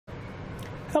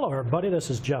Hello everybody, this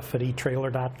is Jeff at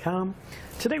etrailer.com.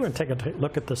 Today we're going to take a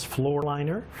look at this floor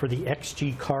liner for the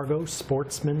XG Cargo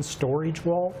Sportsman Storage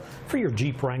Wall for your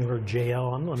Jeep Wrangler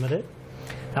JL Unlimited.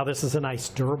 Now this is a nice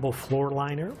durable floor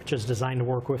liner which is designed to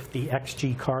work with the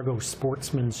XG Cargo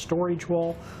Sportsman Storage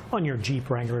Wall on your Jeep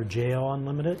Wrangler JL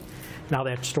Unlimited. Now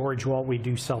that storage wall we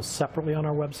do sell separately on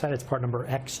our website. It's part number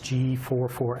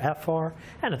XC47FR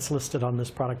and it's listed on this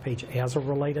product page as a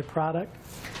related product.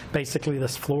 Basically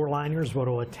this floor liner is what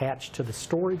will attach to the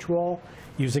storage wall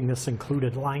using this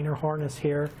included liner harness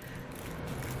here,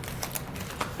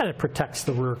 and it protects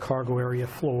the rear cargo area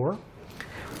floor.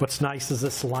 What's nice is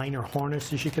this liner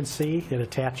harness, as you can see, it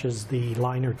attaches the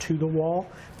liner to the wall.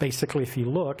 Basically if you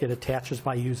look, it attaches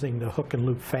by using the hook and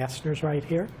loop fasteners right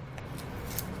here.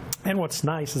 And what's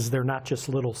nice is they're not just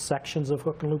little sections of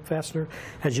hook and loop fastener.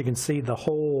 As you can see, the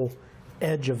whole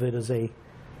edge of it is a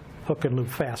hook and loop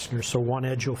fastener. So one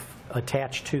edge will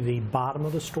attach to the bottom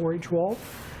of the storage wall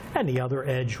and the other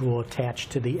edge will attach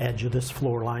to the edge of this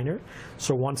floor liner.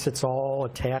 So once it's all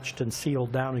attached and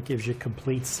sealed down, it gives you a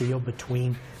complete seal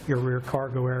between your rear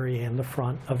cargo area and the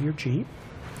front of your Jeep.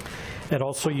 It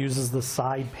also uses the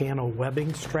side panel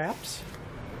webbing straps.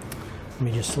 Let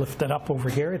me just lift it up over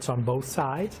here. It's on both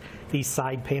sides. These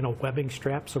side panel webbing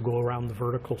straps will go around the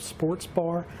vertical sports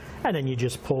bar, and then you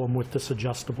just pull them with this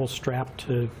adjustable strap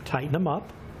to tighten them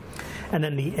up. And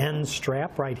then the end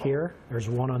strap right here, there's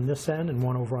one on this end and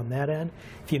one over on that end.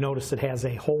 If you notice, it has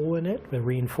a hole in it, a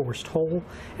reinforced hole.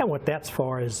 And what that's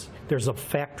for is there's a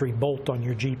factory bolt on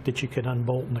your Jeep that you can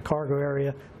unbolt in the cargo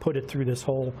area, put it through this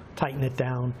hole, tighten it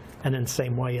down, and then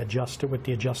same way adjust it with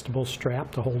the adjustable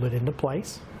strap to hold it into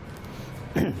place.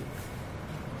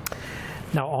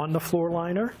 Now on the floor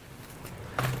liner,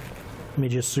 let me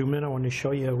just zoom in. I want to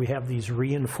show you we have these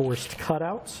reinforced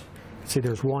cutouts. See,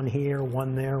 there's one here,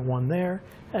 one there,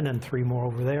 and then three more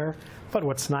over there. But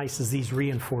what's nice is these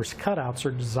reinforced cutouts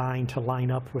are designed to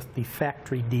line up with the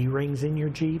factory D-rings in your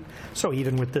Jeep. So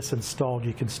even with this installed,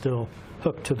 you can still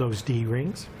hook to those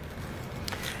D-rings.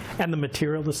 And the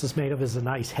material this is made of is a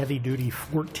nice heavy-duty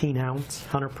 14-ounce,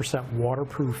 100%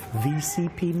 waterproof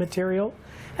VCP material.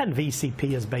 And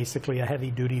VCP is basically a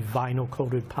heavy-duty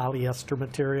vinyl-coated polyester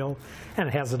material, and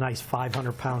it has a nice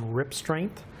 500-pound rip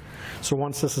strength. So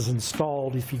once this is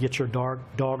installed, if you get your dog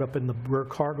up in the rear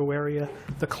cargo area,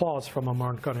 the claws from them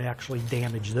aren't going to actually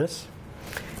damage this.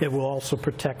 It will also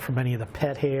protect from any of the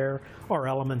pet hair or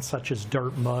elements such as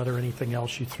dirt, mud, or anything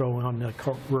else you throw on the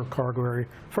rear cargo area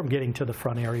from getting to the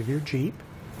front area of your Jeep.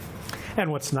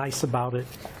 And what's nice about it,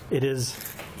 it is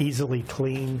easily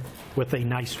cleaned with a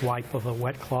nice wipe of a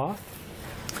wet cloth.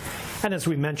 And as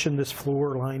we mentioned, this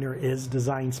floor liner is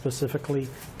designed specifically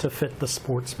to fit the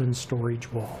Sportsman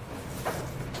storage wall.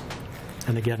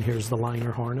 And again, here's the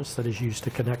liner harness that is used to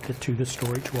connect it to the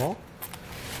storage wall.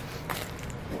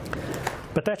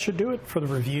 But that should do it for the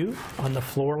review on the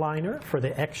floor liner for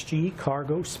the XG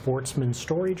Cargo Sportsman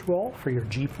Storage Wall for your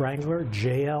Jeep Wrangler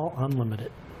JL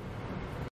Unlimited.